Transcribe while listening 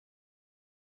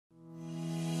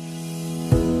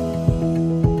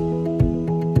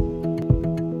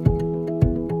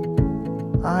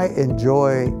I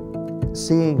enjoy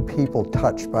seeing people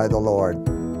touched by the Lord.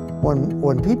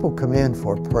 When people come in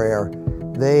for prayer,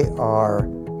 they are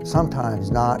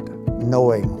sometimes not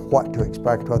knowing what to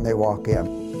expect when they walk in.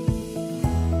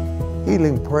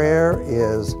 Healing prayer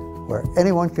is where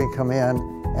anyone can come in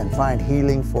and find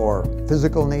healing for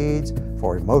physical needs,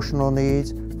 for emotional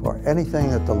needs, for anything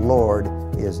that the Lord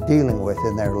is dealing with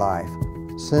in their life.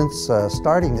 Since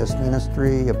starting this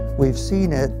ministry, we've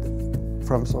seen it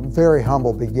from some very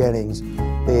humble beginnings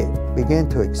begin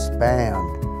to expand.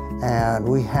 And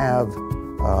we have,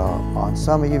 on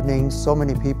some evenings, so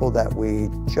many people that we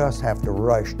just have to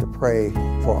rush to pray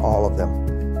for all of them.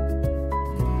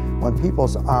 When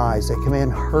people's eyes, they come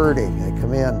in hurting, they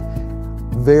come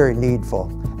in very needful,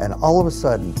 and all of a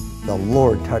sudden, the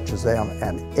Lord touches them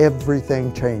and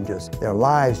everything changes. Their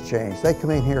lives change. They come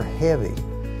in here heavy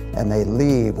and they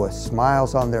leave with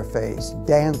smiles on their face,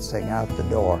 dancing out the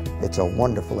door. It's a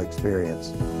wonderful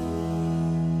experience.